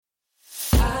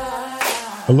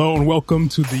Hello and welcome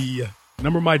to the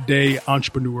Number My Day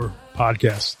Entrepreneur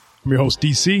Podcast. I'm your host,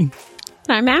 DC. And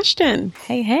I'm Ashton.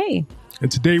 Hey. And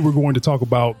today we're going to talk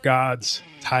about God's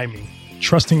timing,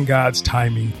 trusting God's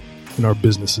timing in our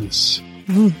businesses.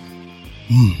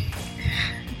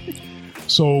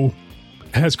 So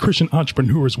as Christian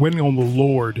entrepreneurs, waiting on the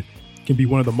Lord can be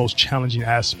one of the most challenging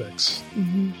aspects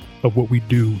of what we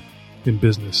do in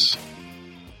business.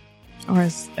 Or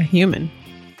as a human.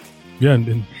 Yeah,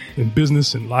 in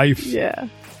business and life. Yeah.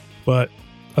 But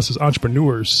us as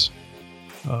entrepreneurs,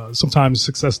 sometimes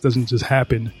success doesn't just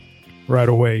happen right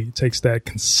away. It takes that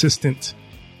consistent,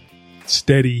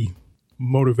 steady,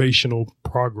 motivational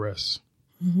progress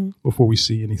before we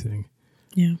see anything.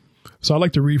 Yeah. So I'd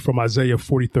like to read from Isaiah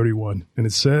 40:31, and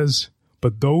it says,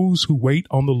 "But those who wait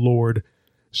on the Lord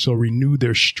shall renew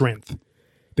their strength.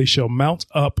 They shall mount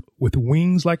up with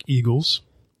wings like eagles.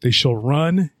 They shall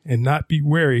run and not be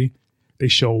weary. They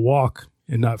shall walk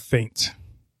and not faint."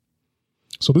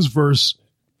 So this verse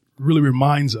really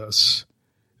reminds us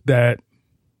that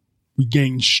we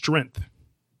gain strength.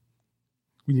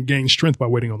 We can gain strength by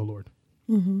waiting on the Lord.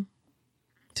 Mm-hmm.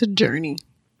 It's a journey.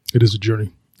 It is a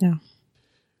journey. Yeah.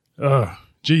 I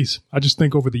just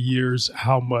think over the years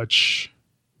how many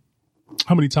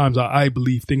times I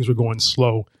believe things were going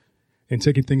slow, and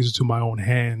taking things into my own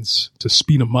hands to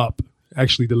speed them up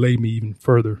actually delayed me even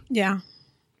further. Yeah.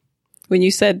 When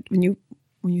you sighed,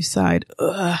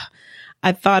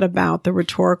 I thought about the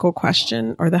rhetorical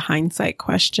question or the hindsight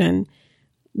question.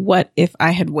 What if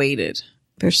I had waited?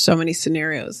 There's so many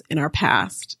scenarios in our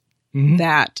past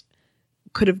that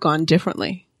could have gone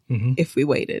differently if we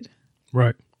waited.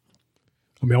 Right.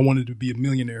 I mean, I wanted to be a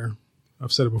millionaire.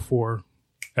 I've said it before.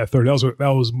 At 30, that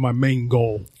was my main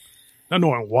goal. Not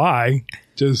knowing why,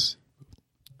 just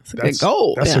that's a good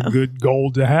goal. That's a good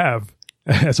goal to have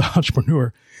as an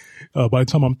entrepreneur. By the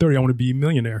time I'm 30, I want to be a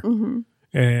millionaire.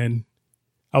 And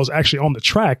I was actually on the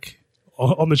track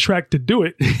to do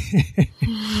it.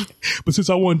 But since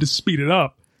I wanted to speed it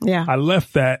up, I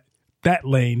left that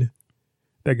lane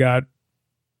that God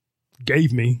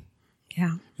gave me.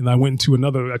 Yeah. And I went into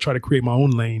I tried to create my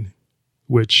own lane,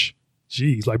 which,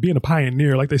 like being a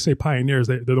pioneer, like they say, pioneers,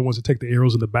 they're the ones that take the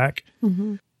arrows in the back.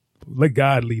 Let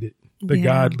God lead it. Let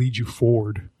God lead you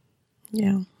forward.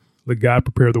 Yeah. Let God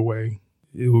prepare the way.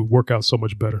 It will work out so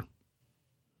much better.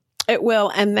 It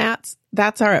will. And that's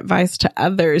our advice to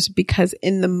others, because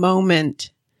in the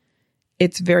moment,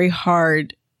 it's very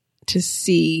hard to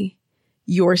see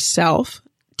yourself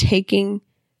taking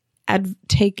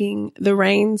the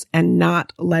reins and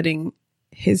not letting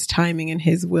his timing and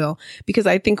his will. Because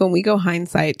I think when we go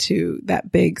hindsight to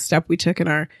that big step we took in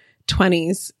our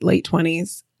 20s, late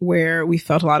 20s, where we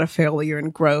felt a lot of failure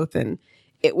and growth, and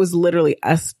it was literally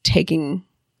us taking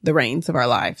the reins of our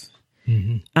life.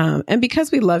 And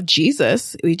because we love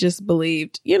Jesus, we just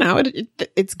believed,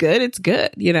 it's good. It's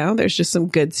good. There's just some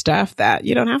good stuff that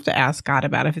you don't have to ask God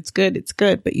about. If it's good,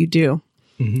 but you do.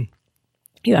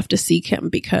 You have to seek him,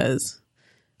 because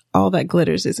all that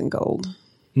glitters isn't gold.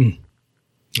 It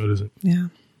isn't. Yeah.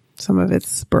 Some of it's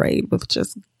sprayed with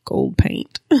just gold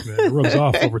paint. It rubs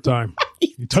off over time.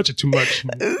 You touch it too much.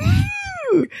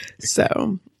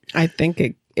 So I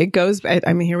think it goes,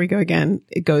 I mean, here we go again.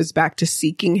 It goes back to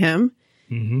seeking him.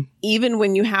 Even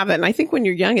when you have it. And I think when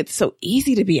you're young, it's so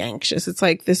easy to be anxious. It's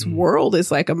like this world is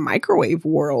like a microwave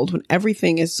world when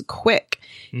everything is quick.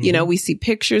 We see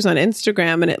pictures on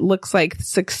Instagram and it looks like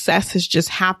success has just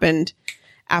happened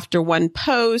after one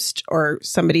post, or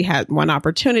somebody had one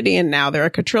opportunity and now they're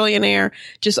a quadrillionaire,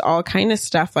 just all kind of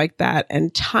stuff like that.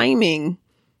 And timing,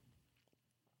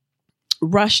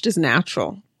 rushed is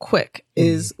natural. Quick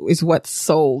is what's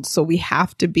sold. So we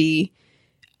have to be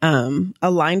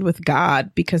aligned with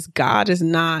God, because God is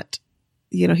not,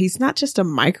 he's not just a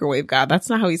microwave God. That's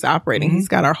not how he's operating. He's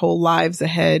got our whole lives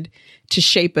ahead to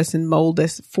shape us and mold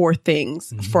us for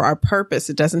things, for our purpose.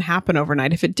 It doesn't happen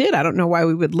overnight. If it did, I don't know why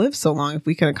we would live so long if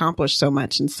we can accomplish so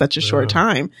much in such a short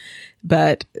time.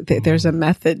 But there's a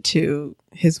method to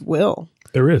his will.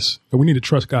 There is. And we need to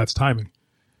trust God's timing.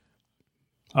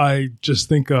 I just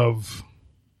think of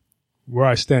where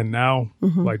I stand now,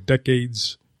 like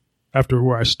decades after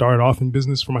where I started off in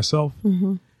business for myself.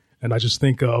 And I just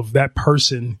think of that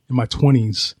person in my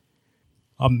 20s.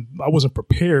 I wasn't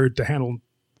prepared to handle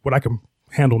what I can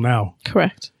handle now.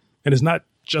 Correct. And it's not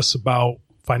just about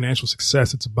financial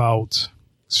success. It's about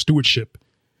stewardship.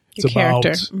 Your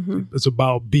character. It's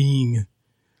about being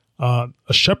a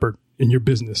shepherd in your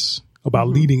business, about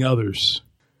leading others.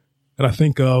 And I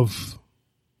think of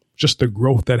just the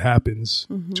growth that happens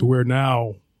to where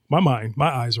now my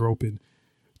eyes are open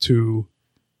to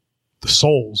the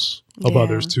souls of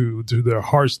others, to their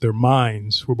hearts, their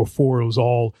minds, where before it was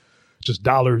all just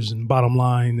dollars and bottom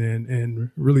line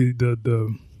and really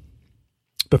the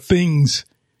things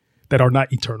that are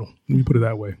not eternal. Let me put it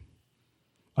that way.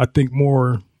 I think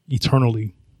more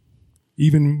eternally,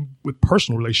 even with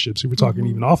personal relationships, if we're talking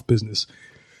even off business,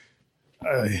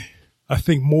 I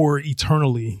think more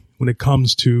eternally when it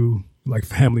comes to like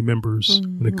family members,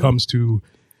 when it comes to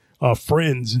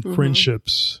friends and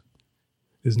friendships,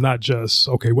 is not just,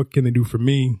 okay, what can they do for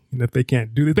me? And if they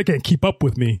can't do that, they can't keep up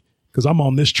with me because I'm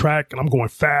on this track and I'm going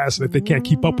fast. And if they can't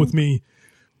keep up with me,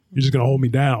 you're just going to hold me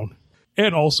down.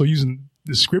 And also using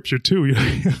the scripture too.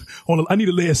 I need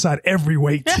to lay aside every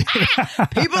weight.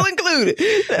 People included.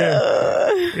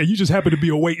 And you just happen to be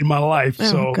a weight in my life.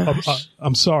 So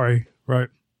I'm sorry. Right.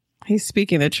 He's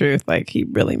speaking the truth. Like he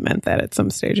really meant that at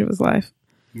some stage of his life.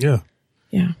 Yeah.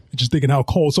 Yeah. Just thinking how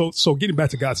cold. So getting back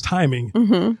to God's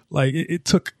timing, like it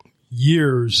took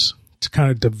years to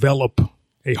kind of develop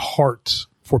a heart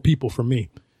for people for me.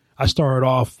 I started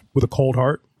off with a cold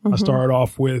heart. I started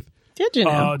off with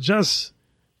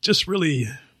just really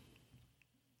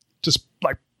just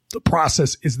like the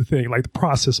process is the thing, like the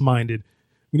process minded.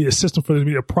 We need a system for this.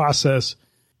 We need a process.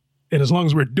 And as long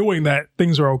as we're doing that,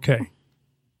 things are okay.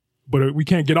 But we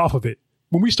can't get off of it.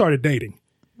 When we started dating,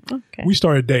 let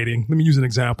me use an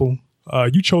example.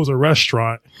 You chose a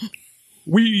restaurant.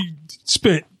 We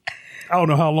spent, I don't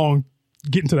know how long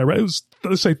getting to that. It was,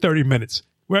 let's say 30 minutes.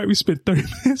 Right? We spent 30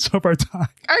 minutes of our time.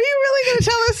 Are you really going to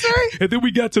tell this story? And then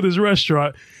we got to this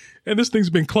restaurant and this thing's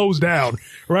been closed down.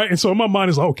 Right? And so my mind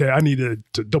is like, okay, I need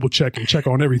to double check and check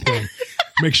on everything.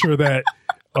 Make sure that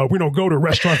we don't go to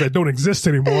restaurants that don't exist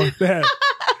anymore.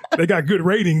 They got good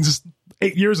ratings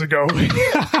 8 years ago.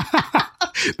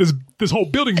 This whole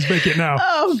building's vacant now.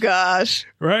 Oh gosh.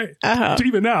 Right? So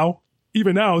even now,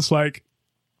 it's like,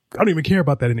 I don't even care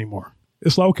about that anymore.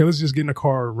 It's like, okay, let's just get in a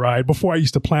car ride. Before I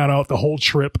used to plan out the whole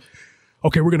trip.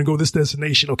 Okay, we're going to go this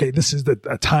destination. Okay, this is the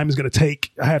time is going to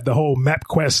take. I have the whole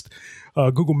MapQuest,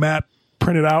 Google Map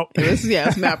printed out. It's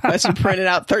MapQuest. You printed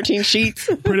out 13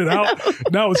 sheets. Printed out.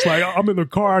 Now it's like, I'm in the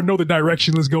car. I know the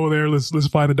direction. Let's go there. Let's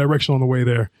find the direction on the way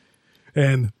there.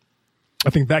 And I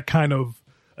think that kind of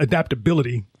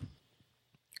adaptability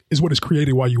is what is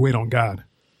created while you wait on God.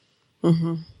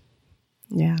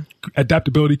 Yeah.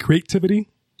 Adaptability, creativity,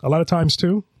 a lot of times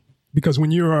too. Because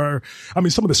when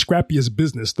some of the scrappiest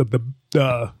business, the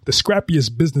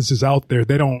scrappiest businesses out there,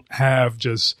 they don't have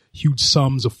just huge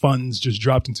sums of funds just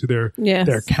dropped into their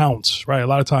accounts, right? A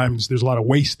lot of times there's a lot of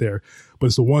waste there, but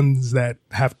it's the ones that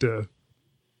have to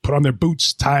put on their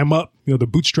boots, tie them up, the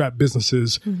bootstrap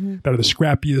businesses that are the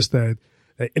scrappiest, that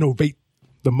innovate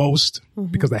the most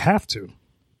because they have to.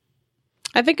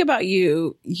 I think about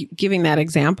you giving that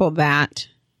example that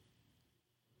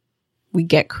we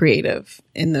get creative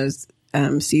in those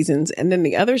seasons. And then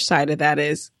the other side of that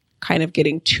is kind of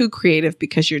getting too creative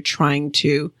because you're trying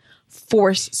to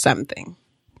force something.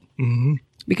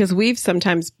 Because we've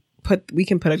sometimes we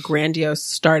can put a grandiose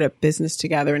startup business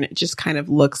together and it just kind of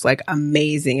looks like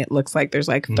amazing. It looks like there's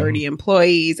like 30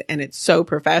 employees and it's so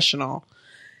professional.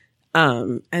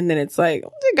 And then it's like,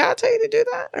 did God tell you to do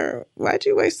that? Or why'd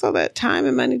you waste all that time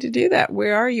and money to do that?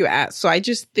 Where are you at? So I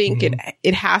just think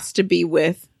it has to be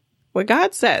with what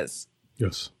God says.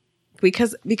 Yes.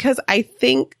 Because I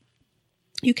think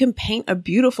you can paint a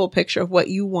beautiful picture of what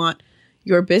you want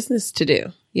your business to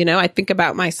do. I think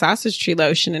about my sausage tree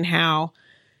lotion and how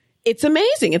it's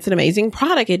amazing. It's an amazing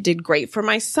product. It did great for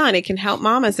my son. It can help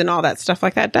mamas and all that stuff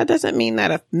like that. That doesn't mean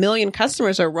that 1 million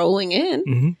customers are rolling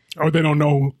in. Or they don't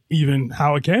know even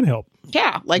how it can help.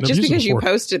 Yeah. Like just because you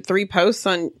posted 3 posts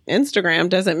on Instagram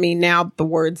doesn't mean now the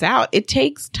word's out. It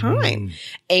takes time.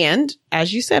 And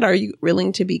as you said, are you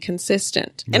willing to be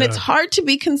consistent? And it's hard to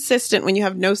be consistent when you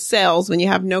have no sales, when you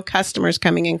have no customers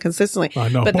coming in consistently. I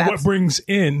know. But what brings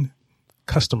in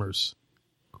customers?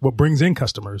 What brings in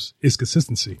customers is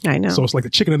consistency. I know. So it's like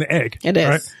the chicken and the egg. It is.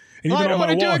 Right? And I don't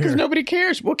want to do it because nobody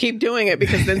cares. We'll keep doing it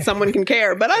because then someone can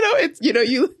care. But I know it's,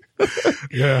 you.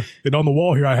 Yeah. And on the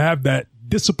wall here, I have that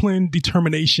discipline,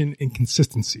 determination, and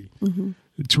consistency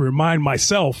to remind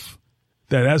myself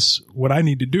that that's what I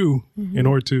need to do in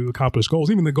order to accomplish goals.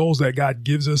 Even the goals that God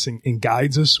gives us and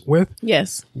guides us with.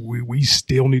 Yes. We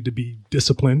still need to be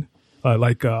disciplined.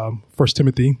 Like 2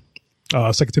 Timothy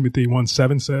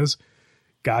 1:7 says,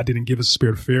 God didn't give us a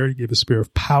spirit of fear. He gave us a spirit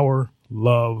of power,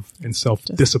 love, and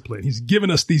self-discipline. He's given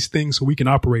us these things so we can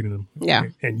operate in them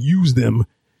and use them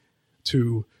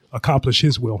to accomplish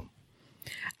his will.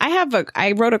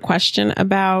 I wrote a question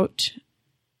about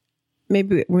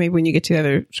maybe when you get to the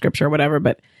other scripture or whatever,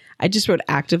 but I just wrote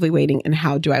actively waiting and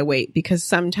how do I wait? Because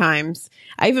sometimes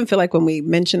I even feel like when we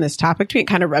mention this topic to me, it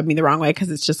kind of rubbed me the wrong way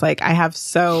because it's just like I have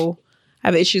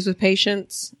issues with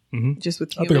patience, just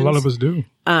with humans. I think a lot of us do.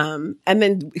 And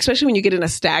then especially when you get in a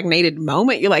stagnated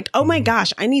moment, you're like, oh my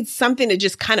gosh, I need something to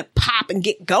just kind of pop and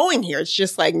get going here. It's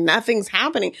just like nothing's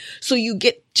happening. So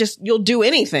you'll do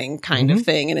anything kind of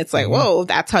thing. And it's like, whoa,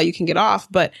 that's how you can get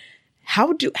off. But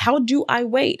how do I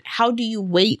wait? How do you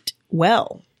wait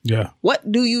well? Yeah.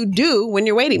 What do you do when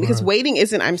you're waiting? Because waiting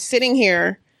isn't, I'm sitting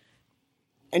here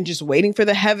and just waiting for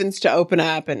the heavens to open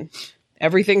up and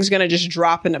everything's going to just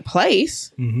drop into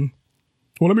place. Well,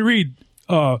 let me read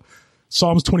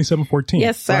Psalms 27:14.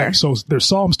 Yes, sir. Right? So there's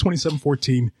Psalms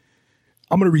 27:14.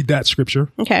 I'm going to read that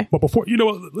scripture. Okay. But before,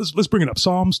 let's bring it up.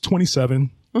 Psalms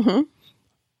 27. I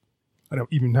don't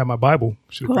even have my Bible.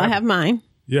 Well, I have mine.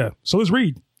 Yeah. So let's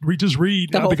read. Just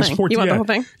read. The whole thing. 14. You want the whole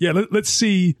thing? Yeah. Let's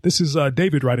see. This is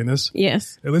David writing this.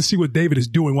 Yes. And let's see what David is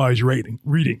doing while he's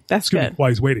reading. That's good. While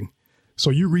he's waiting.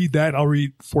 So you read that. I'll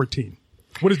read 14.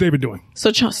 What is David doing?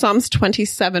 So Psalms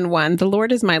 27:1, the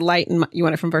Lord is my light and you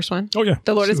want it from verse 1? Oh, yeah.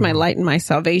 The Lord is my light and my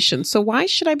salvation. So why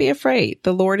should I be afraid?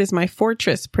 The Lord is my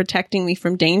fortress, protecting me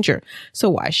from danger. So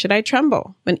why should I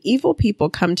tremble? When evil people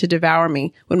come to devour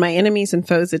me, when my enemies and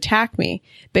foes attack me,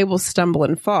 they will stumble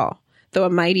and fall. Though a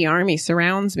mighty army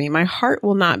surrounds me, my heart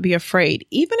will not be afraid.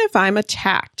 Even if I'm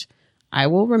attacked, I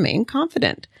will remain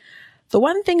confident. The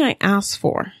one thing I ask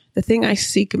for, the thing I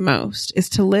seek most, is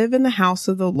to live in the house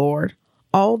of the Lord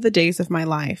all the days of my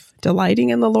life, delighting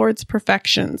in the Lord's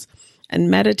perfections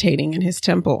and meditating in his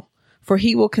temple. For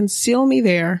he will conceal me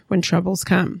there when troubles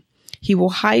come. He will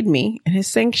hide me in his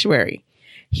sanctuary.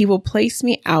 He will place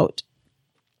me out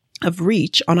of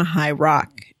reach on a high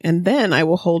rock, and then I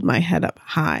will hold my head up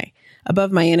high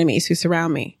above my enemies who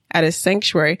surround me. At his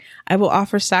sanctuary, I will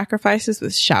offer sacrifices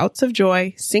with shouts of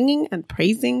joy, singing and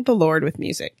praising the Lord with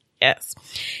music. Yes.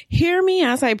 Hear me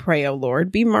as I pray, O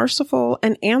Lord. Be merciful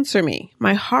and answer me.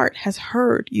 My heart has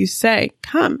heard you say,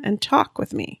 come and talk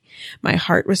with me. My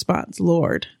heart responds,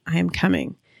 Lord, I am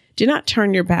coming. Do not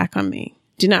turn your back on me.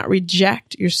 Do not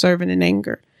reject your servant in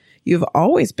anger. You have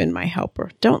always been my helper.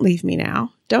 Don't leave me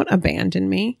now. Don't abandon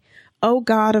me. O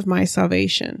God of my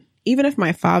salvation, even if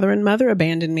my father and mother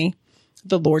abandon me,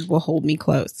 the Lord will hold me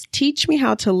close. Teach me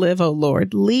how to live, O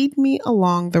Lord. Lead me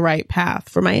along the right path,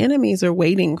 for my enemies are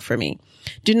waiting for me.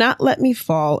 Do not let me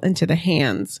fall into their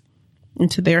hands,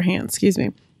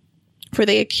 For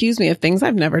they accuse me of things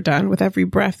I've never done. With every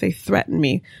breath, they threaten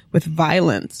me with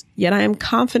violence. Yet I am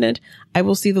confident I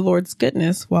will see the Lord's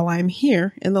goodness while I am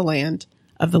here in the land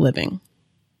of the living.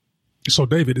 So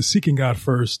David is seeking God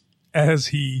first as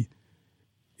he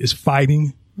is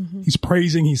fighting. He's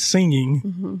praising, he's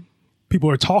singing. People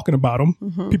are talking about him.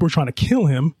 People are trying to kill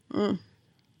him.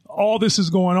 All this is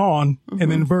going on.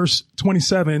 And then verse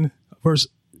 27, verse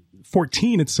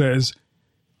 14, it says,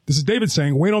 this is David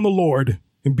saying, wait on the Lord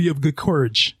and be of good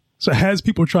courage. So as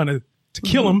people are trying to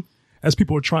kill him, as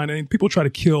people try to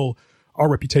kill our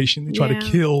reputation. They try to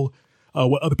kill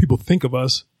what other people think of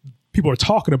us. People are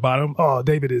talking about him. Oh,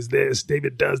 David is this.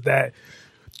 David does that.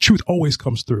 Truth always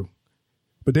comes through.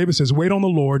 But David says, wait on the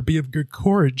Lord, be of good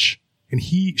courage, and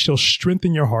he shall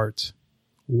strengthen your heart.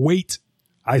 Wait,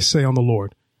 I say, on the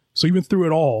Lord. So even through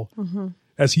it all,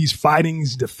 as he's fighting,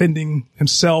 he's defending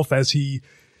himself, as he's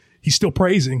still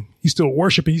praising, he's still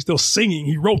worshiping, he's still singing.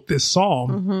 He wrote this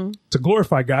psalm to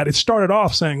glorify God. It started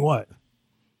off saying what?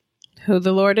 Who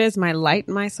the Lord is, my light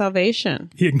and my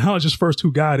salvation. He acknowledges first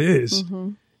who God is,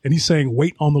 and he's saying,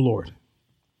 wait on the Lord.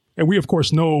 And we, of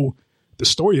course, know the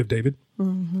story of David.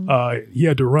 He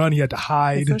had to run, he had to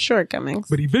hide. Some shortcomings.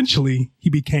 But eventually he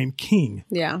became king.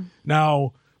 Yeah.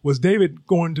 Now, was David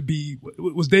able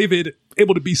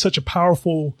to be such a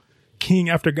powerful king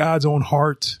after God's own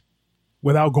heart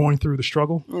without going through the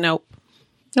struggle? Nope.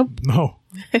 No.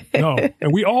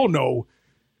 And we all know,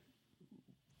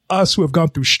 us who have gone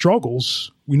through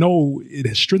struggles, we know it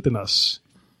has strengthened us.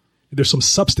 There's some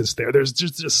substance there. There's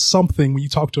just something when you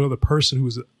talk to another person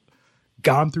who's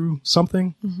gone through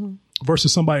something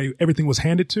versus somebody everything was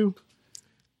handed to.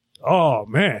 Oh,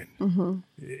 man.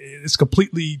 It's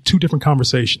completely two different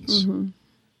conversations.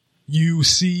 You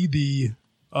see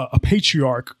a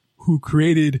patriarch who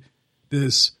created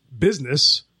this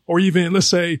business, or even, let's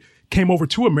say, came over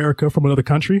to America from another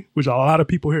country, which a lot of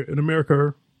people here in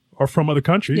America are from other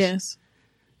countries. Yes.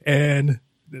 And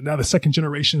now the second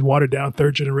generation is watered down,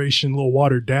 third generation a little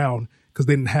watered down because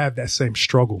they didn't have that same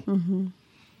struggle.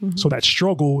 So that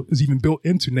struggle is even built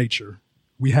into nature.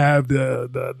 We have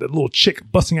the little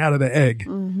chick busting out of the egg.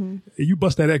 You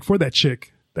bust that egg for that chick's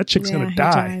going to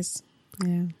die.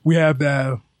 Yeah. We have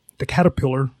the the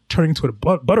caterpillar turning into a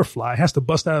butterfly has to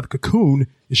bust out of the cocoon.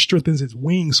 It strengthens its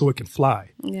wings so it can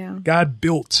fly. Yeah. God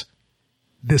built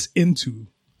this into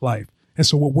life. And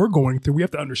so what we're going through, we have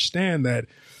to understand that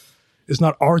it's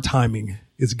not our timing,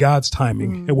 it's God's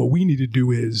timing. And what we need to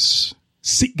do is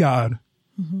seek God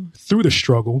through the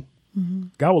struggle.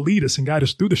 God will lead us and guide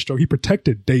us through the struggle. He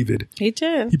protected David. He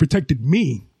did. He protected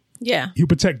me. Yeah. He'll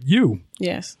protect you.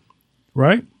 Yes.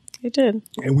 Right? He did.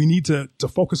 And we need to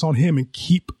focus on him and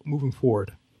keep moving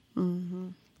forward.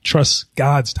 Trust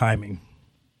God's timing.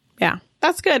 Yeah.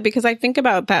 That's good, because I think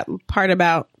about that part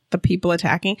about the people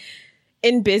attacking.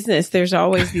 In business, there's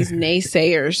always these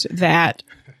naysayers that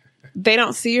they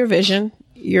don't see your vision.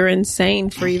 You're insane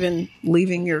for even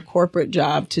leaving your corporate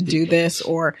job to do this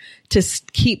or to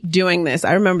keep doing this.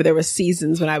 I remember there was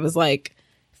seasons when I was like,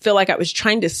 feel like I was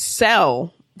trying to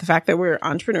sell the fact that we're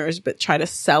entrepreneurs, but try to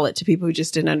sell it to people who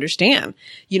just didn't understand,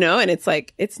 you know? And it's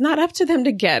like, it's not up to them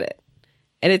to get it.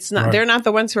 And it's not, they're not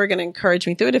the ones who are going to encourage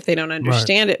me through it if they don't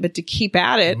understand it, but to keep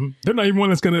at it. They're not even one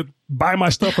that's going to buy my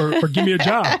stuff or give me a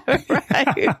job.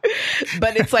 Right.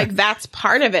 But it's like, that's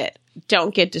part of it.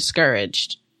 Don't get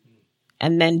discouraged.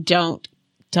 And then don't,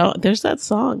 there's that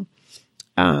song.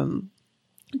 Don't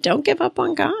give up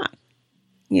on God,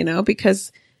 you know,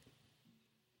 because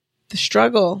the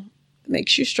struggle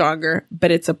makes you stronger,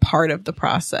 but it's a part of the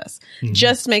process.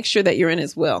 Just make sure that you're in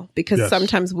his will, because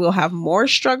sometimes we'll have more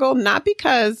struggle, not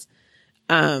because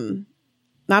of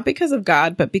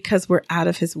God, but because we're out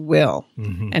of his will.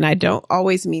 And I don't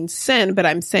always mean sin, but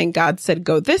I'm saying God said,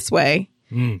 go this way.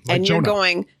 Like and you're Jonah.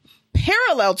 going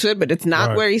parallel to it, but it's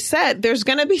not where he said. There's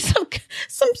going to be some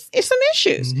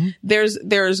issues.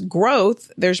 There's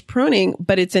growth, there's pruning,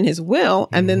 but it's in his will.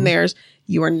 And then there's,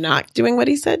 you are not doing what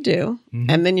he said do.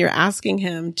 And then you're asking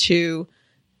him to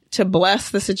bless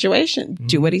the situation.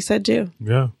 Do what he said do.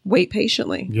 Yeah. Wait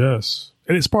patiently. Yes.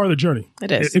 And it's part of the journey.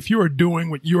 It is. If you are doing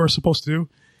what you are supposed to do,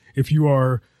 if you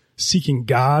are seeking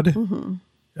God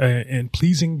and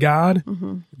pleasing God,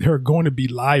 there are going to be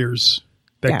liars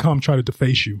that come try to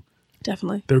deface you.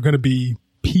 Definitely. There are going to be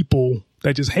people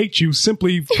that just hate you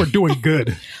simply for doing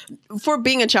good. For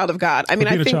being a child of God. I mean,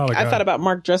 I thought about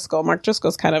Mark Driscoll. Mark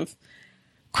Driscoll's kind of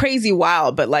crazy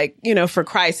wild, but like, you know, for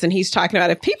Christ. And he's talking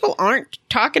about if people aren't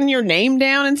talking your name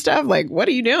down and stuff, like, what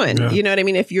are you doing? Yeah. You know what I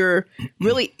mean? If you're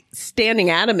really standing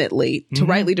adamantly to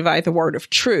rightly divide the word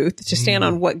of truth, to stand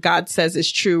on what God says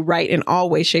is true, right, in all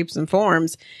ways, shapes, and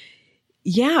forms.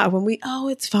 Yeah, when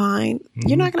it's fine.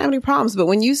 You're not going to have any problems. But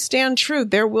when you stand true,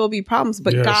 there will be problems.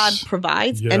 But God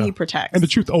provides and he protects. And the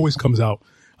truth always comes out.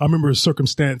 I remember a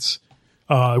circumstance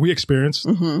we experienced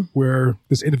where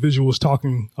this individual was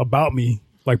talking about me,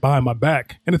 like behind my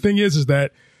back. And the thing is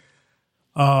that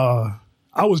I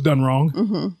was done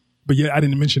wrong, but yet I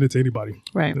didn't mention it to anybody.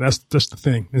 Right. And that's the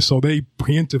thing. And so they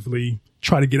preemptively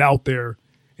try to get out there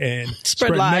and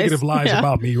spread negative lies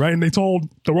about me, right? And they told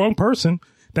the wrong person.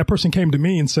 That person came to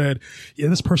me and said, yeah,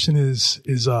 this person is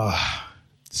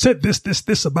said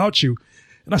this about you.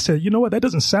 And I said, you know what? That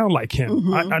doesn't sound like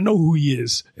him. I know who he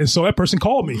is. And so that person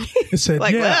called me and said,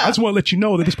 like, I just want to let you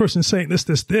know that this person is saying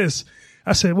this.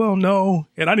 I said, well, no.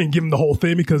 And I didn't give him the whole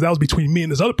thing because that was between me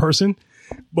and this other person.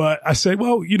 But I said,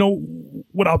 well, you know,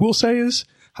 what I will say is,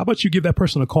 how about you give that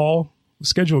person a call,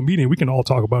 schedule a meeting. We can all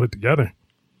talk about it together.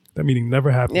 That meeting never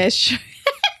happened. Yeah, sure.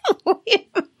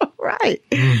 Right.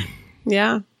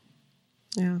 Yeah.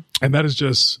 Yeah. And that is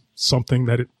just something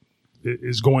that it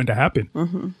is going to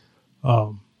happen.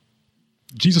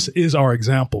 Jesus is our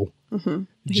example.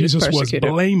 Jesus was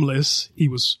blameless. He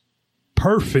was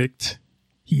perfect.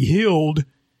 He healed.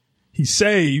 He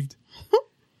saved.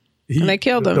 And they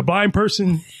killed him. The blind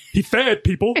person, he fed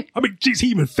people. I mean, geez, he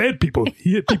even fed people.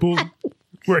 He hit people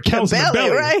where it counts in the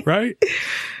belly, right?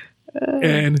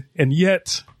 And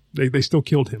yet they still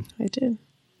killed him. They did.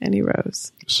 And he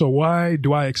rose. So why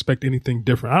do I expect anything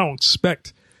different? I don't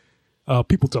expect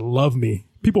people to love me.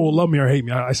 People will love me or hate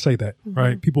me. I say that,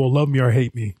 right? People will love me or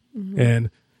hate me. And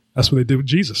that's what they did with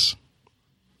Jesus.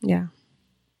 Yeah.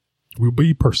 We'll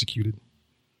be persecuted.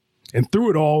 And through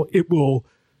it all, it will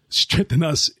strengthen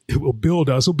us. It will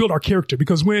build us. It will build our character.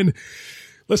 Because when,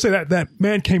 let's say that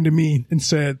man came to me and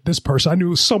said, this person, I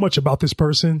knew so much about this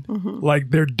person, like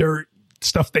their dirt,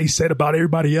 stuff they said about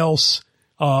everybody else,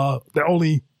 that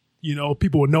only, you know,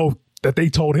 people would know that they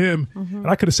told him. And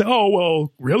I could have said, oh,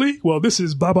 well, really? Well, this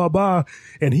is blah, blah, blah.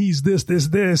 And he's this,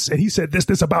 and he said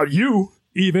this about you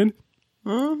even.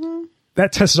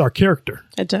 That tests our character.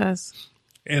 It does.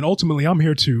 And ultimately, I'm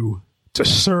here to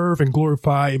serve and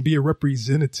glorify and be a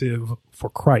representative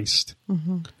for Christ.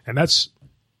 And that's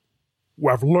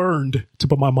what I've learned to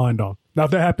put my mind on. Now,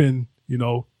 if that happened, you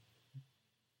know,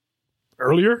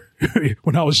 earlier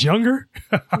when I was younger.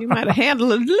 You might have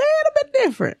handled it a little bit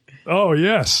different. Oh,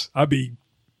 yes. I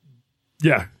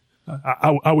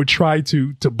would try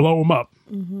to blow them up.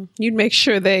 Mm-hmm. You'd make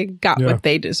sure they got what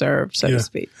they deserved, so to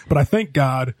speak. But I thank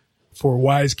God for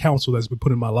wise counsel that's been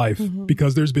put in my life,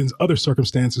 because there's been other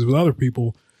circumstances with other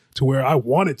people to where I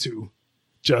wanted to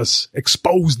just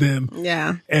expose them.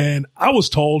 Yeah. And I was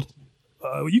told,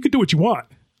 you can do what you want.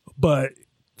 But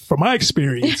from my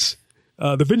experience,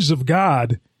 the vengeance of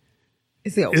God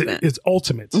is the ultimate. It's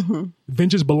ultimate.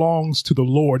 Vengeance belongs to the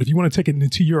Lord. If you want to take it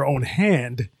into your own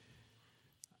hand,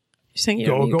 you're saying you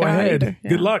go ahead. Yeah.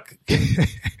 Good luck.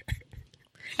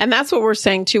 And that's what we're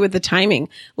saying too with the timing,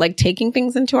 like taking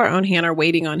things into our own hand or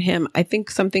waiting on him. I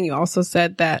think something you also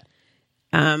said that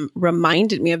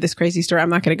reminded me of this crazy story. I'm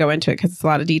not going to go into it because it's a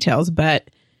lot of details,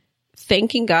 but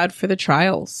thanking God for the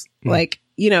trials. Like,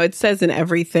 it says in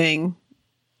everything,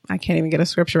 I can't even get a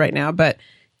scripture right now, but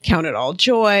count it all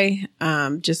joy.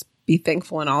 Just be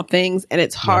thankful in all things. And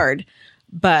it's hard,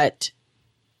 but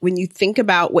when you think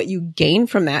about what you gain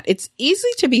from that, it's easy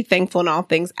to be thankful in all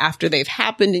things after they've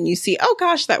happened and you see, oh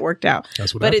gosh, that worked out.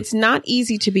 But happened. It's not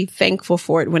easy to be thankful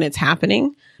for it when it's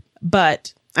happening.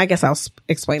 But I guess I'll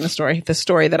explain the story. The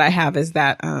story that I have is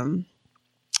that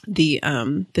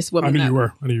this woman. I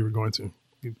knew you were going to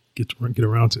get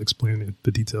around to explaining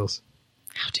the details.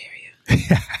 How dare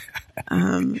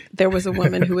you? There was a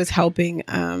woman who was helping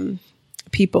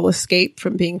people escape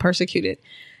from being persecuted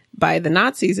by the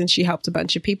Nazis, and she helped a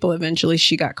bunch of people. Eventually,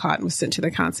 she got caught and was sent to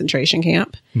the concentration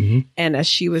camp. And as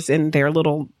she was in their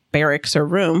little barracks or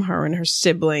room, her and her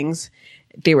siblings,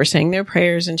 they were saying their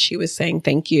prayers, and she was saying,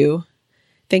 thank you.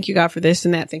 Thank you, God, for this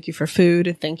and that. Thank you for food,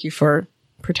 and thank you for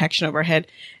protection overhead,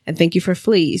 and thank you for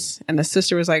fleas. And the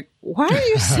sister was like, why are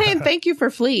you saying thank you for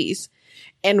fleas?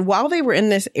 And while they were in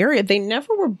this area, they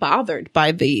never were bothered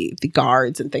by the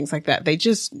guards and things like that. They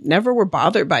just never were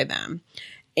bothered by them.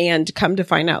 And come to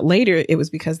find out later, it was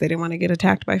because they didn't want to get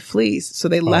attacked by fleas. So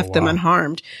they left them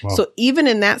unharmed. Wow. So even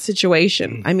in that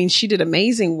situation, I mean, she did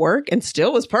amazing work and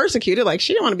still was persecuted. Like,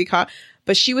 she didn't want to be caught,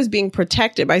 but she was being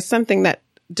protected by something that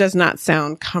does not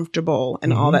sound comfortable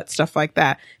and all that stuff like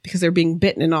that, because they're being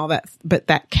bitten and all that, but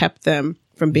that kept them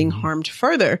from being harmed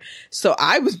further. So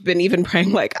I was been even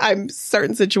praying, like, I'm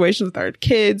certain situations with our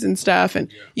kids and stuff, and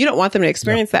you don't want them to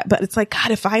experience that, but it's like,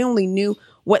 God, if I only knew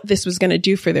what this was going to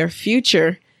do for their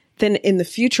future, then in the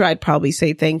future, I'd probably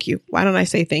say thank you. Why don't I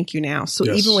say thank you now?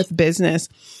 So even with business,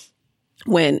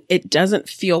 when it doesn't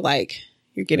feel like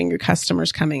you're getting your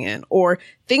customers coming in, or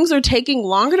things are taking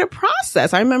longer to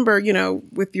process. I remember,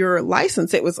 with your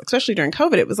license, it was, especially during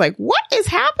COVID, it was like, what is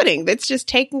happening? That's just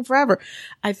taking forever.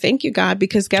 I thank you, God,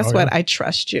 because guess what? I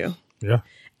trust you. Yeah.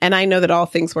 And I know that all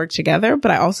things work together,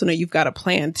 but I also know you've got a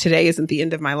plan. Today isn't the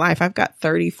end of my life. I've got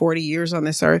 30, 40 years on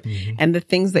this earth, and the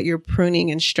things that you're pruning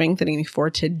and strengthening me for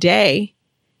today,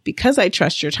 because I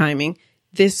trust your timing,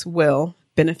 this will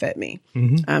benefit me.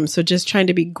 So just trying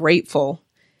to be grateful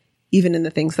even in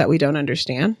the things that we don't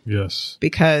understand. Yes.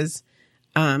 Because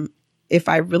if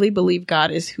I really believe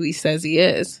God is who he says he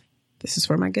is, this is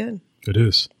for my good. It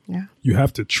is. Yeah. You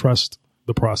have to trust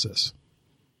the process.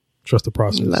 Trust the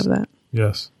process. I love that.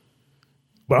 Yes.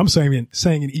 But I'm saying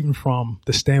it even from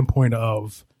the standpoint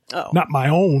of not my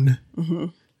own,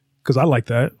 because I like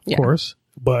that, of course.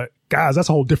 But guys, that's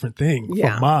a whole different thing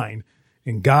from mine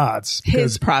and God's.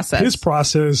 His process. His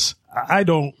process, I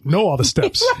don't know all the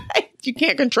steps. Right. You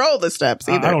can't control the steps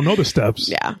either. I don't know the steps.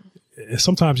 Yeah.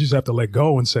 Sometimes you just have to let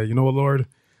go and say, you know what, Lord,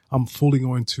 I'm fully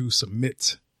going to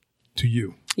submit to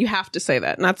you. You have to say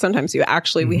that. Not sometimes you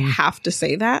actually, we have to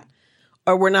say that,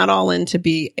 or we're not all in to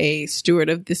be a steward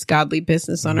of this godly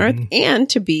business on earth and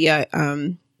to be a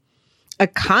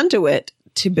conduit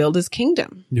to build his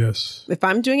kingdom. Yes. If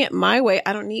I'm doing it my way,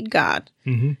 I don't need God.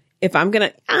 If I'm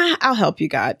going to, I'll help you,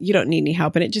 God. You don't need any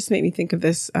help. And it just made me think of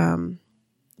this,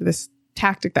 this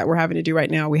tactic that we're having to do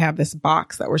right now. We have this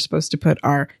box that we're supposed to put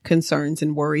our concerns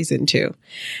and worries into.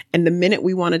 And the minute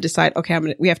we want to decide, okay,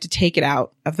 we have to take it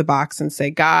out of the box and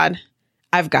say, God,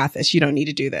 I've got this. You don't need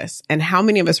to do this. And how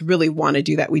many of us really want to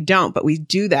do that? We don't, but we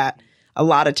do that a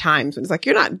lot of times. It's like,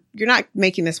 you're not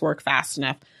making this work fast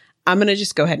enough. I'm going to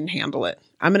just go ahead and handle it.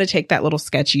 I'm going to take that little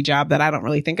sketchy job that I don't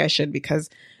really think I should because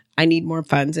I need more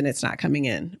funds and it's not coming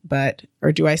in.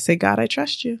 Or do I say, God, I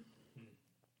trust you?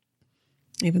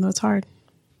 Even though it's hard.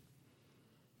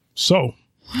 So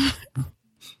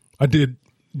I did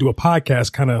do a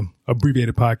podcast, kind of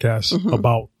abbreviated podcast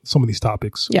about some of these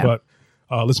topics, but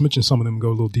let's mention some of them and go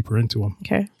a little deeper into them.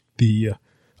 Okay.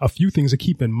 A few things to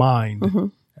keep in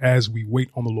mind as we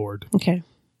wait on the Lord. Okay.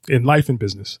 In life and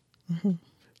business.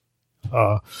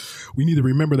 We need to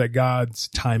remember that God's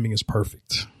timing is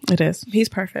perfect. It is. He's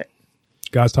perfect.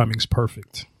 God's timing is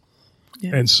perfect.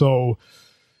 Yeah. And so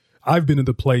I've been in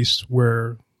the place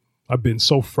where I've been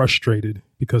so frustrated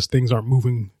because things aren't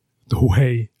moving the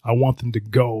way I want them to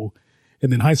go.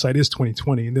 And then hindsight is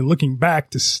 2020. And then looking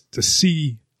back to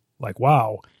see like,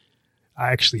 wow,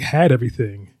 I actually had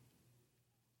everything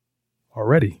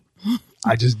already.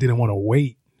 I just didn't want to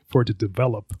wait for it to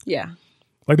develop. Yeah.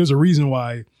 Like there's a reason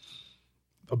why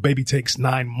a baby takes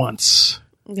 9 months.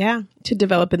 Yeah. To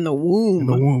develop in the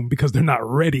womb. Because they're not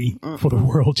ready for the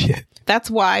world yet. That's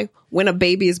why when a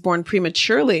baby is born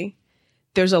prematurely,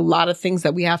 there's a lot of things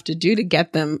that we have to do to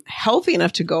get them healthy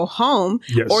enough to go home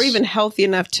or even healthy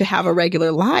enough to have a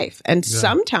regular life. And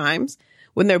sometimes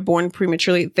when they're born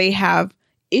prematurely, they have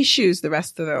issues the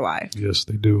rest of their life. Yes,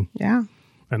 they do. Yeah.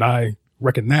 And I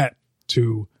reckon that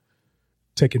to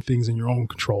taking things in your own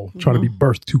control, trying to be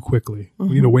birthed too quickly. We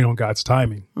need to wait on God's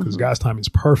timing because God's timing is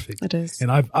perfect. It is.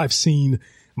 And I've seen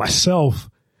myself,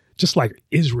 just like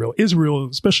Israel,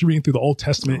 especially reading through the Old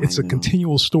Testament, it's a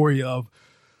continual story of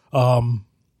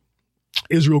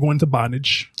Israel going into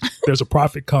bondage. There's a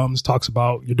prophet comes, talks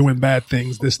about you're doing bad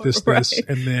things, this,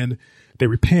 and then they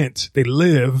repent, they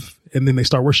live, and then they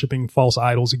start worshiping false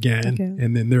idols again. Okay.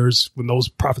 And then there's when those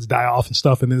prophets die off and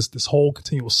stuff, and there's this whole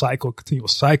continual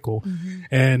cycle.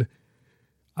 And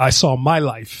I saw my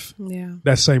life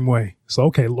that same way. So,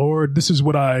 okay, Lord, this is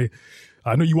what I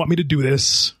know you want me to do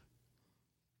this,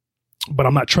 but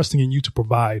I'm not trusting in you to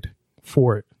provide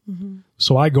for it.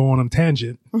 So I go on a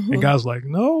tangent and God's like,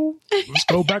 no, let's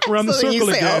go back around the circle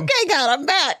again. Okay, God, I'm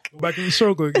back. Go back in the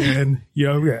circle again.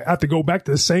 I have to go back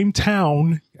to the same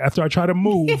town after I try to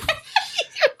move.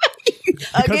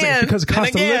 because the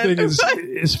cost of living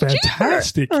is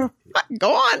fantastic.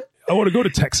 Go on. I want to go to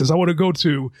Texas. I want to go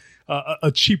to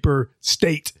a cheaper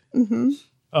state in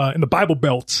the Bible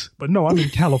Belt. But no, I'm in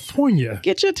California.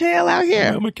 Get your tail out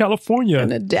here. I'm in California. In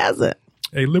the desert.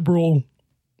 A liberal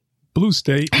blue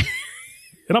state.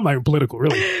 And I'm not even political,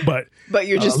 really. But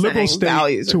you're just liberal state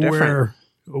values to are where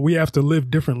we have to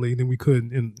live differently than we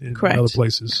could in other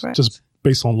places. Correct. Just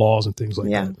based on laws and things like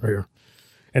that right here.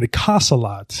 And it costs a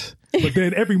lot. But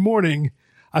then every morning,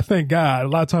 I thank God. A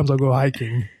lot of times I go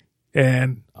hiking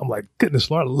and I'm like,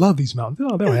 goodness, Lord, I love these mountains.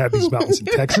 Oh, they don't have these mountains in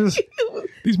Texas.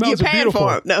 These mountains are beautiful.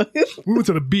 For them. No. We went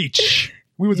to the beach.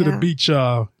 To the beach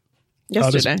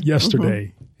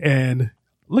yesterday. And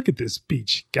look at this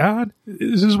beach. God,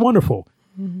 this is wonderful.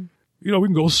 We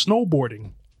can go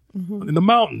snowboarding in the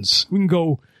mountains. We can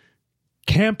go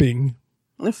camping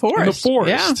in the forest.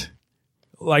 Yeah.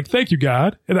 Like, thank you,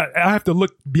 God. And I have to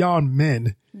look beyond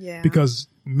men because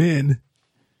men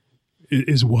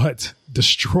is what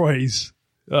destroys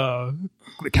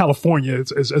California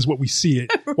as what we see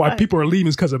it. Right. Why people are leaving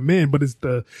is because of men, but it's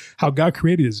how God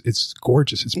created it. It's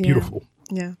gorgeous. It's beautiful.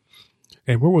 Yeah.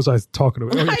 And where was I talking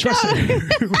about?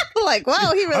 Like,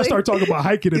 wow, he really. I started talking about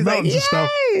hiking in mountains and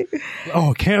stuff.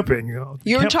 Oh, camping.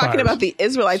 You were talking about the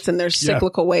Israelites and their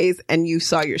cyclical ways, and you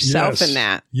saw yourself in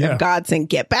that. Yeah. And God saying,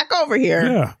 get back over here.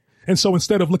 Yeah. And so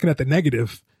instead of looking at the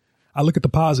negative, I look at the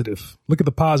positive. Look at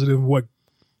the positive of what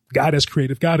God has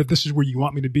created. God, if this is where you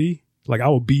want me to be, like I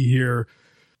will be here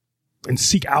and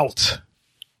seek out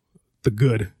the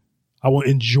good. I will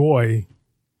enjoy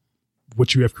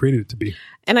what you have created it to be.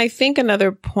 And I think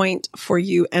another point for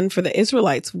you and for the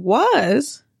Israelites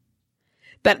was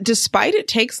that despite it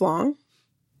takes long,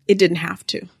 it didn't have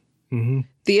to.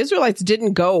 The Israelites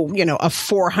didn't go, a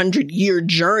 400-year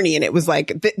journey. And it was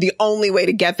like the only way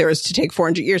to get there is to take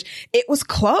 400 years. It was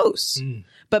close.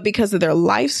 But because of their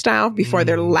lifestyle, before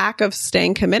their lack of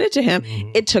staying committed to him,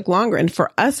 it took longer. And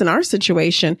for us in our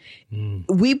situation,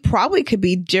 we probably could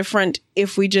be different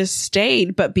if we just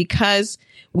stayed. But because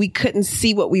we couldn't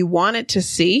see what we wanted to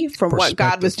see from what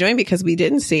God was doing because we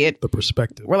didn't see it. The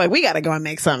perspective. We're like, we got to go and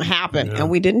make something happen. Yeah. And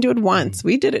we didn't do it once.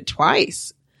 We did it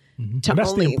twice. And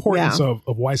that's the importance of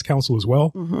wise counsel as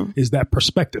well, is that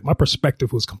perspective. My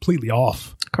perspective was completely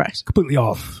off. Correct. Completely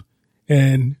off.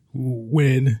 And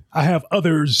when I have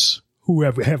others who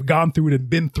have gone through it and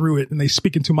been through it, and they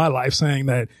speak into my life saying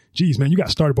that, geez, man, you got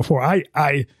started before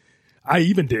I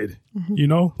even did,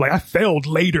 like I failed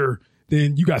later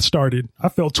than you got started. I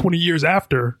failed 20 years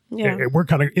after, and we're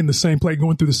kind of in the same place,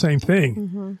 going through the same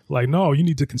thing. Like, no, you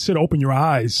need to open your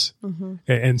eyes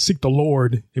and seek the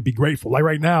Lord and be grateful. Like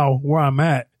right now, where I'm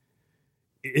at,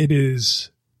 it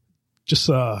is just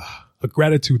a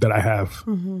gratitude that I have,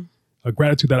 a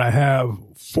gratitude that I have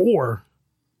for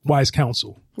wise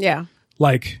counsel. Yeah.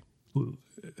 Like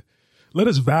let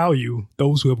us value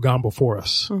those who have gone before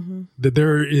us. That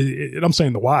and I'm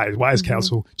saying the wise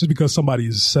counsel, just because somebody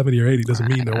is 70 or 80 doesn't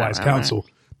mean they're wise counsel,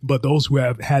 but those who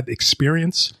have had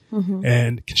experience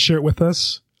and can share it with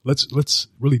us. Let's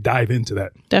really dive into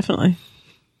that. Definitely.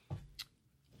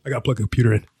 I got to plug a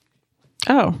computer in.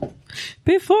 Oh,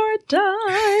 before it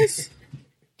dies.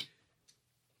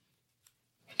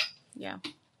 Yeah.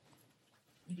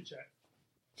 You can chat.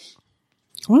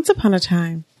 Once upon a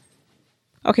time.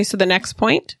 Okay, so the next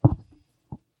point. Do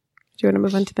you want to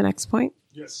move on to the next point?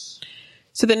 Yes.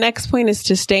 So the next point is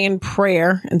to stay in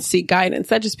prayer and seek guidance.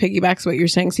 That just piggybacks what you're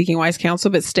saying, seeking wise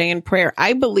counsel, but stay in prayer.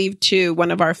 I believe, too,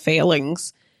 one of our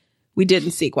failings, we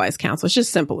didn't seek wise counsel. It's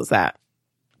just simple as that.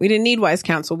 We didn't need wise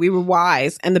counsel. We were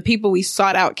wise. And the people we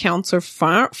sought out counsel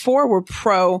for were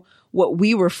pro what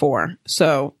we were for.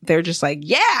 So they're just like,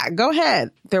 yeah, go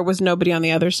ahead. There was nobody on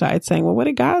the other side saying, well, what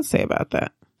did God say about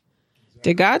that?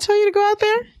 Did God tell you to go out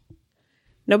there?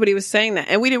 Nobody was saying that.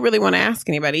 And we didn't really want to ask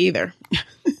anybody either.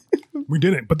 We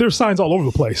didn't. But there's signs all over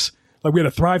the place. Like we had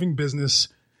a thriving business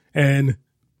and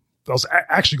I was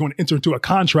actually going to enter into a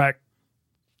contract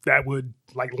that would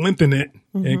like lengthen it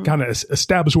and kind of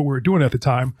establish what we were doing at the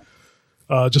time.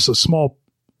 Just a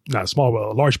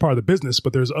large part of the business,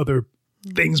 but there's other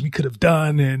things we could have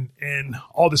done. And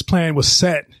all this plan was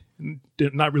set and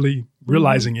not really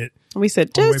realizing it. We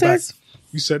said, deuces.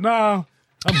 We said, nah,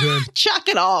 I'm good. Chuck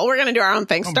it all. We're going to do our own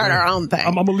thing. Start our own thing.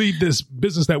 I'm going to leave this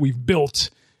business that we've built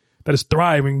that is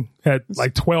thriving at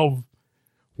like 12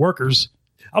 workers.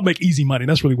 I'll make easy money.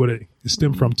 That's really what it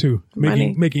stemmed from too.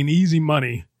 Making easy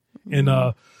money in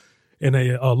a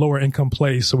lower income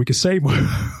place so we could save more.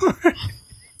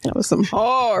 That was some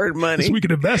hard money. So we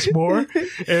could invest more.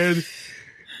 And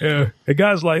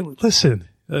God's like, listen,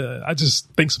 I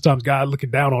just think sometimes God looking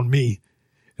down on me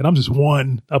and I'm just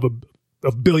one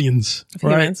of billions,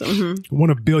 right?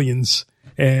 One of billions.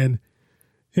 And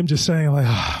him just saying like,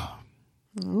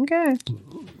 okay.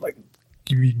 Like,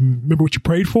 you remember what you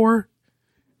prayed for?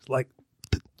 It's like,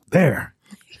 there.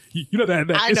 You know that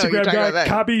Instagram guy,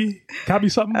 Copy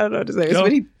something? I don't know what to say.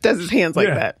 But he does his hands like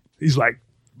that. He's like,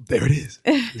 there it is.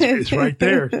 It's right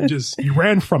there. You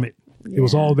ran from it. Yeah. It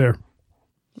was all there.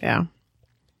 Yeah.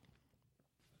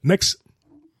 Next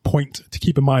point to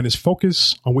keep in mind is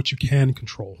focus on what you can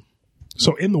control.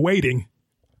 So in the waiting,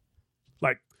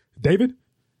 like David,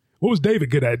 what was David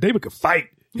good at? David could fight.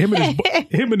 Him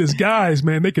and his guys,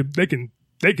 man, they can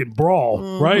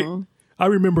brawl, right? I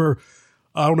remember,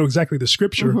 I don't know exactly the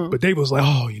scripture, but David was like,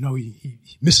 oh, he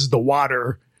misses the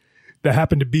water that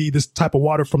happened to be this type of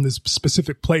water from this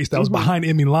specific place that was behind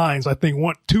enemy lines. I think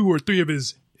 2 or 3 of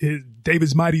his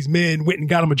David's mighty men went and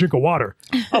got him a drink of water.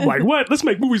 I'm like, what? Let's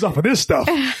make movies off of this stuff.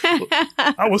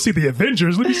 I want to see the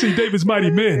Avengers. Let me see David's mighty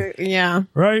men. Yeah.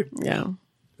 Right? Yeah.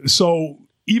 So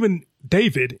even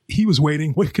David, he was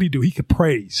waiting. What could he do? He could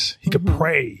praise. He could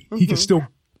pray. He could still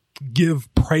give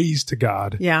praise to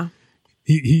God. Yeah.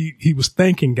 He was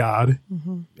thanking God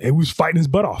and he was fighting his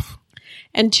butt off.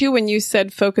 And two, when you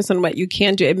said focus on what you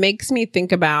can do, it makes me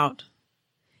think about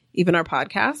even our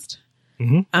podcast,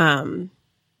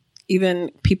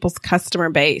 even people's customer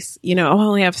base. I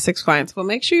only have 6 clients. Well,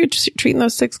 make sure you're treating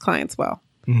those 6 clients well.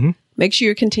 Make sure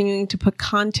you're continuing to put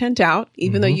content out,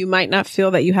 even though you might not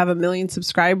feel that you have 1 million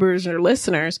subscribers or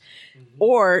listeners,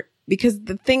 or because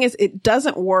the thing is, it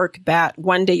doesn't work that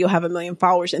one day you'll have 1 million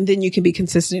followers and then you can be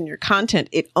consistent in your content.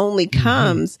 It only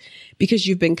comes because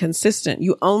you've been consistent.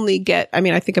 You only get,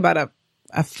 I think about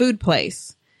a food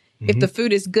place. If the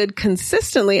food is good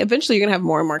consistently, eventually you're going to have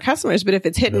more and more customers. But if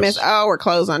it's hit and miss, we're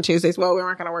closed on Tuesdays. Well, we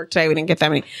weren't going to work today. We didn't get that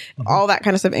many, all that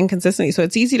kind of stuff, inconsistency. So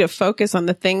it's easy to focus on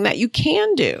the thing that you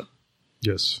can do.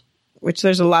 Yes. Which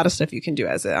there's a lot of stuff you can do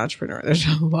as an entrepreneur. There's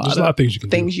a lot of things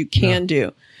you can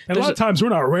do. And a lot of times we're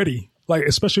not ready. Like,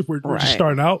 especially if we're just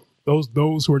starting out,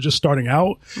 those who are just starting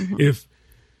out, if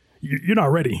you're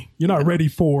not ready, you're not ready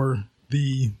for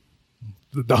the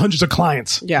hundreds of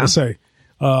clients, let's say.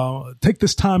 Take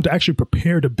this time to actually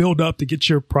prepare, to build up, to get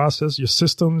your process, your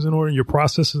systems in order, your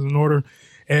processes in order,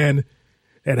 and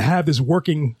have this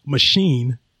working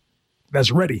machine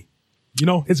that's ready.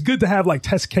 It's good to have like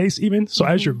test case even. So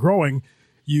as you're growing,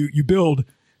 you build.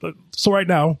 So right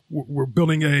now we're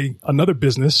building another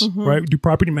business, right? We do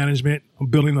property management. I'm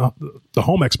building the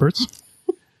home experts.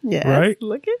 Yeah. Right.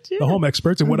 Look at you. The home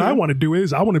experts. And what I want to do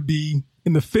is I want to be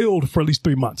in the field for at least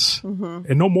 3 months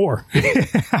and no more. But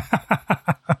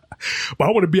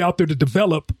I want to be out there to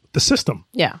develop the system.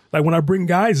 Yeah. Like when I bring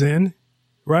guys in,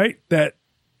 right, that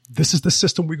this is the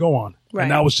system we go on. Right. And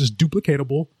now it's just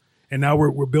duplicatable. And now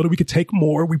we're building, we could take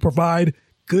more. We provide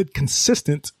good,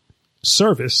 consistent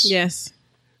service. Yes.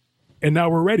 And now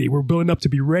we're ready. We're building up to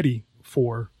be ready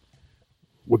for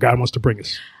what God wants to bring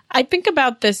us. I think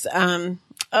about this. I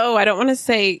don't want to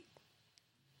say,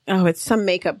 it's some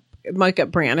makeup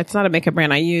brand. It's not a makeup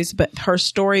brand I use, but her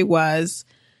story was,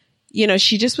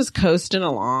 she just was coasting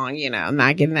along,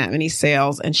 not getting that many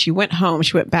sales. And she went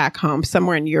back home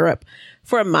somewhere in Europe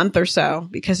for a month or so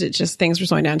because things were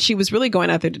slowing down. She was really going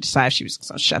out there to decide if she was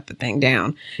going to shut the thing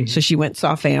down. Mm-hmm. So she went,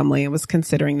 saw family and was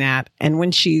considering that. And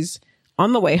when she's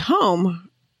on the way home,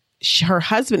 her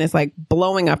husband is like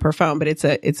blowing up her phone, but it's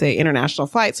a international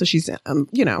flight. So she's,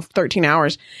 13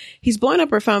 hours. He's blowing up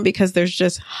her phone because there's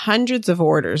just hundreds of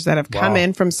orders that have come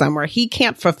in from somewhere. He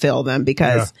can't fulfill them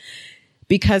because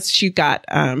she got,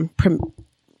 what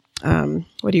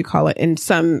do you call it? In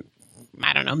some,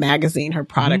 I don't know, magazine, her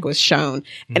product was shown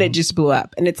and it just blew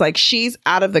up. And it's like, she's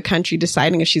out of the country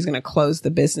deciding if she's going to close the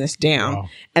business down. Wow.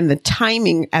 And the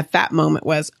timing at that moment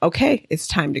was, okay, it's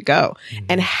time to go. Mm-hmm.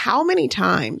 And how many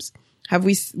times have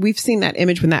we've seen that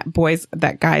image when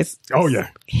that guy's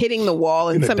hitting the wall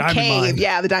in some cave. Mine.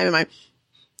 Yeah. The diamond mine.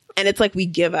 And it's like, we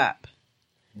give up.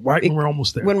 Right when we're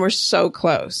almost there. When we're so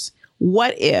close.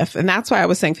 What if, and that's why I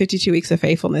was saying 52 weeks of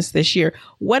faithfulness this year.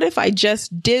 What if I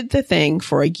just did the thing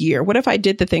for a year? What if I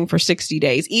did the thing for 60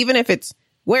 days? Even if it's,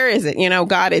 where is it?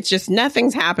 God, it's just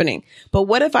nothing's happening. But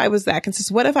what if I was that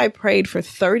consistent? What if I prayed for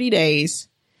 30 days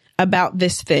about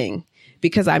this thing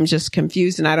because I'm just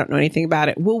confused and I don't know anything about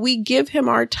it? Will we give him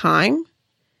our time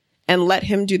and let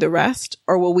him do the rest?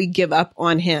 Or will we give up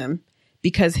on him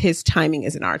because his timing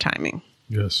isn't our timing?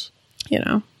 Yes.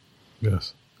 Yes.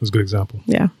 That's a good example.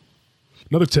 Yeah.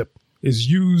 Another tip is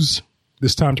use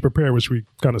this time to prepare, which we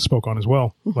kind of spoke on as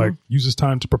well. Mm-hmm. Like, use this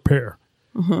time to prepare.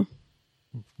 Mm-hmm.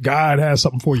 God has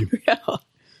something for you. Yeah.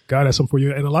 God has something for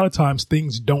you. And a lot of times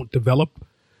things don't develop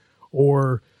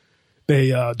or they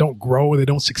don't grow or they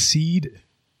don't succeed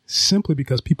simply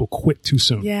because people quit too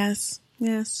soon. Yes.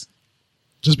 Yes.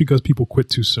 Just because people quit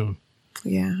too soon.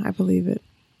 Yeah, I believe it.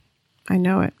 I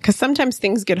know it. Because sometimes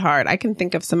things get hard. I can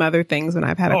think of some other things when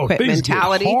I've had a quit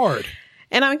mentality. Get hard.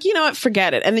 And I'm like, you know what,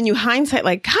 forget it. And then you hindsight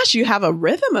like, gosh, you have a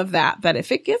rhythm of that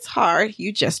if it gets hard,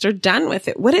 you just are done with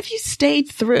it. What if you stayed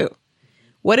through?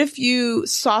 What if you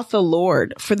sought the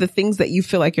Lord for the things that you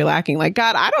feel like you're lacking? Like,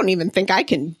 God, I don't even think I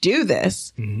can do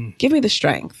this. Mm-hmm. Give me the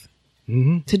strength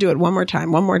to do it one more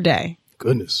time, one more day.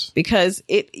 Goodness. Because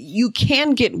you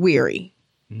can get weary.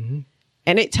 Mm-hmm.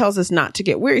 And it tells us not to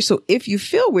get weary. So if you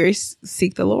feel weary,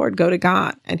 seek the Lord, go to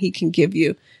God, and he can give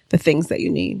you the things that you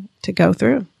need to go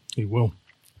through. He will.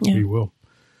 Yeah. He will.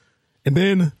 And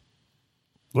then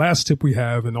last tip we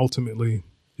have, and ultimately,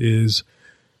 is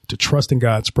to trust in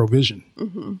God's provision.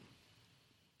 Mm-hmm.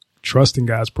 Trust in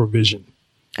God's provision.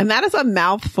 And that is a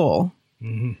mouthful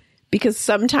because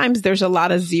sometimes there's a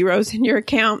lot of zeros in your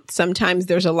account. Sometimes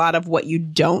there's a lot of what you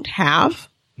don't have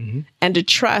and to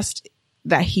trust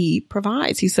that he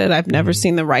provides. He said, I've never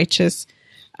seen the righteous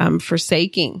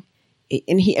forsaking.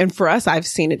 And for us, I've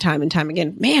seen it time and time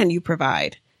again. Man, you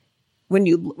provide. When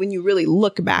you really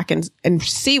look back and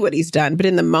see what he's done. But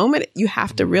in the moment, you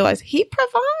have to realize he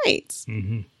provides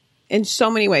in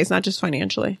so many ways, not just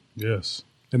financially. Yes.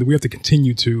 And we have to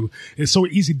continue it's so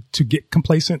easy to get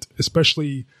complacent,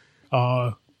 especially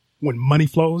when money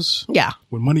flows. Yeah.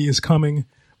 When money is coming.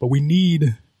 But we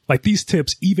need like these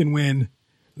tips, even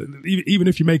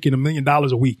if you're making $1 million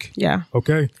a week. Yeah.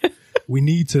 Okay. We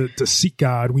need to seek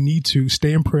God. We need to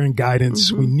stay in prayer and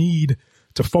guidance. We need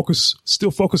to still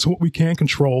focus on what we can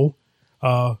control.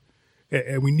 And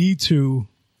we need to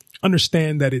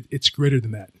understand that it's greater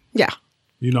than that. Yeah.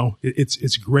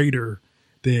 It's greater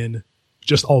than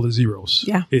just all the zeros.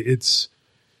 Yeah.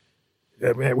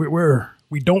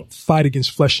 We don't fight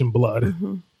against flesh and blood,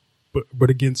 but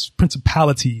against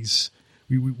principalities.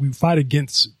 We fight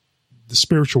against the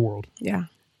spiritual world. Yeah.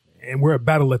 And we're at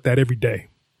battle at that every day.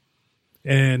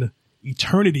 And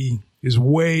eternity is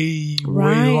way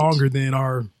longer than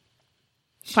our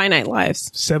finite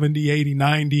lives. 70, 80,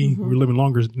 90. We're living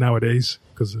longer nowadays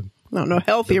because no,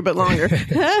 healthier, but longer.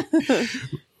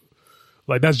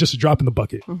 Like that's just a drop in the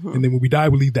bucket. And then when we die,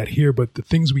 we leave that here. But the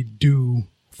things we do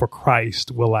for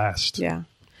Christ will last. Yeah.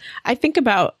 I think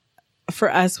about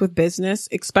for us with business,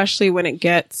 especially when it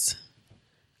gets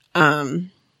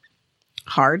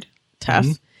hard, tough.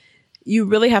 You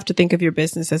really have to think of your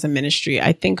business as a ministry.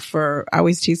 I think I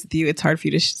always tease with you, it's hard for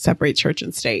you to separate church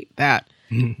and state that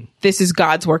this is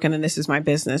God's work and then this is my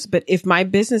business. But if my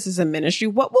business is a ministry,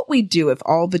 what would we do if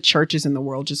all the churches in the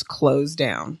world just closed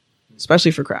down,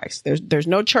 especially for Christ? There's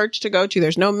no church to go to.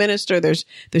 There's no minister. There's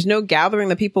no gathering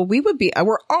the people.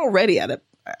 We're already at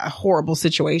a horrible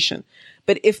situation.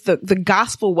 But if the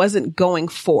gospel wasn't going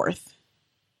forth,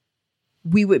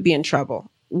 we would be in trouble.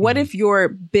 What if your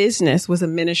business was a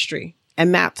ministry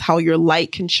and that's how your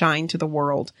light can shine to the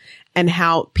world and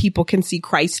how people can see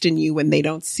Christ in you when they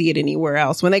don't see it anywhere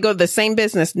else? When they go to the same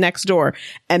business next door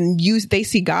and they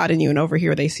see God in you, and over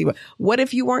here they see what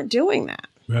if you weren't doing that?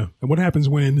 Yeah. And what happens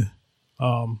when,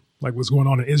 like what's going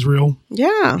on in Israel?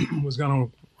 Yeah. What's going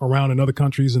on around in other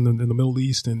countries in the Middle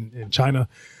East and in China?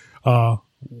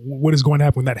 What is going to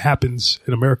happen when that happens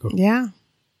in America? Yeah.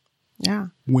 Yeah.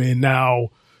 When now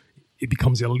it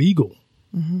becomes illegal.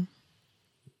 Mm-hmm.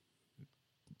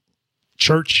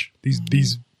 Church, these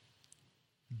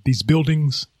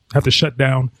buildings have to shut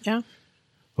down. Yeah.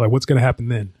 Like, what's going to happen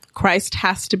then? Christ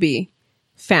has to be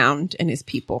found in his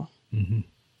people. Mm-hmm.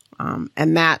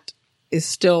 And that is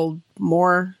still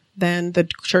more than the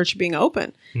church being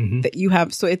open that you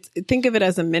have. So think of it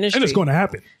as a ministry. And it's going to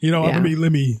happen.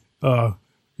 Let me,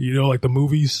 like the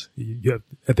movies,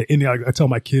 at the end, I tell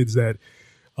my kids that,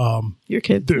 your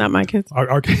kids, not my kids,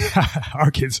 our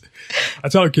kids, I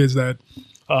tell our kids that,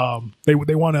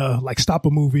 they want to like stop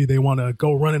a movie. They want to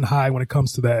go running high when it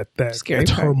comes to that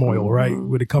turmoil, right?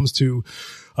 When it comes to,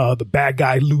 the bad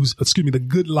guy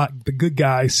the good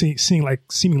guy seeming like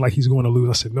he's going to lose.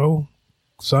 I said, no,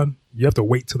 son, you have to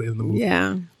wait till the end of the movie.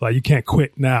 Yeah. Like you can't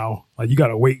quit now. Like you got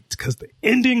to wait because the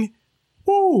ending,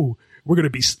 woo, we're going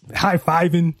to be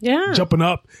high-fiving, jumping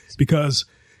up because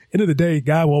end of the day,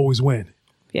 God will always win.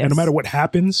 Yes. And no matter what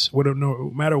happens, no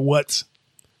matter what,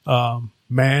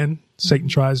 Satan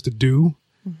tries to do,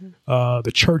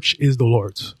 the church is the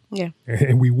Lord's. Yeah.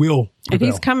 And we will prevail. And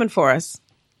he's coming for us.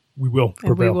 We will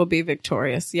prevail. And we will be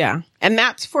victorious. Yeah. And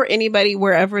that's for anybody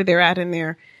wherever they're at in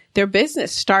their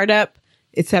business. Startup,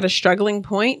 it's at a struggling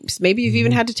point. Maybe you've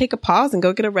even had to take a pause and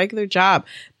go get a regular job.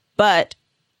 But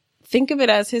think of it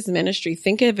as his ministry.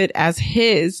 Think of it as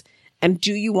his. And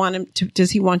do you want him to, does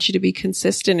he want you to be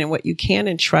consistent in what you can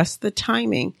and trust the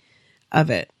timing of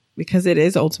it? Because it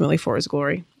is ultimately for his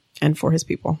glory and for his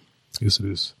people. Yes, it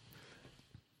is.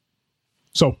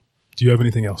 So, do you have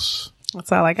anything else?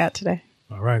 That's all I got today.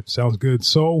 All right. Sounds good.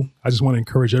 So, I just want to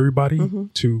encourage everybody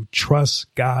to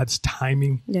trust God's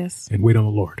timing and wait on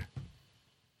the Lord.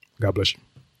 God bless you.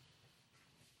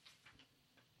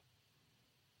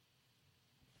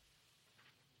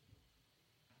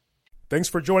 Thanks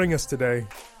for joining us today.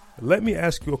 Let me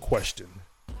ask you a question.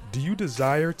 Do you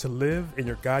desire to live in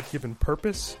your God-given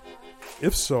purpose?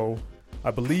 If so,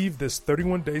 I believe this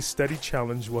 31-day study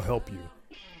challenge will help you.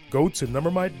 Go to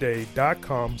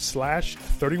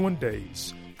numbermyday.com/31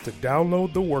 days to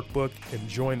download the workbook and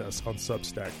join us on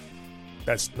Substack.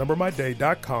 That's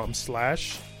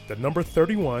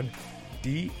numbermyday.com/31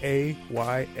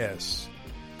 DAYS.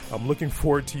 I'm looking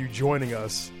forward to you joining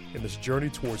us in this journey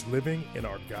towards living in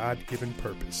our God-given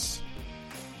purpose.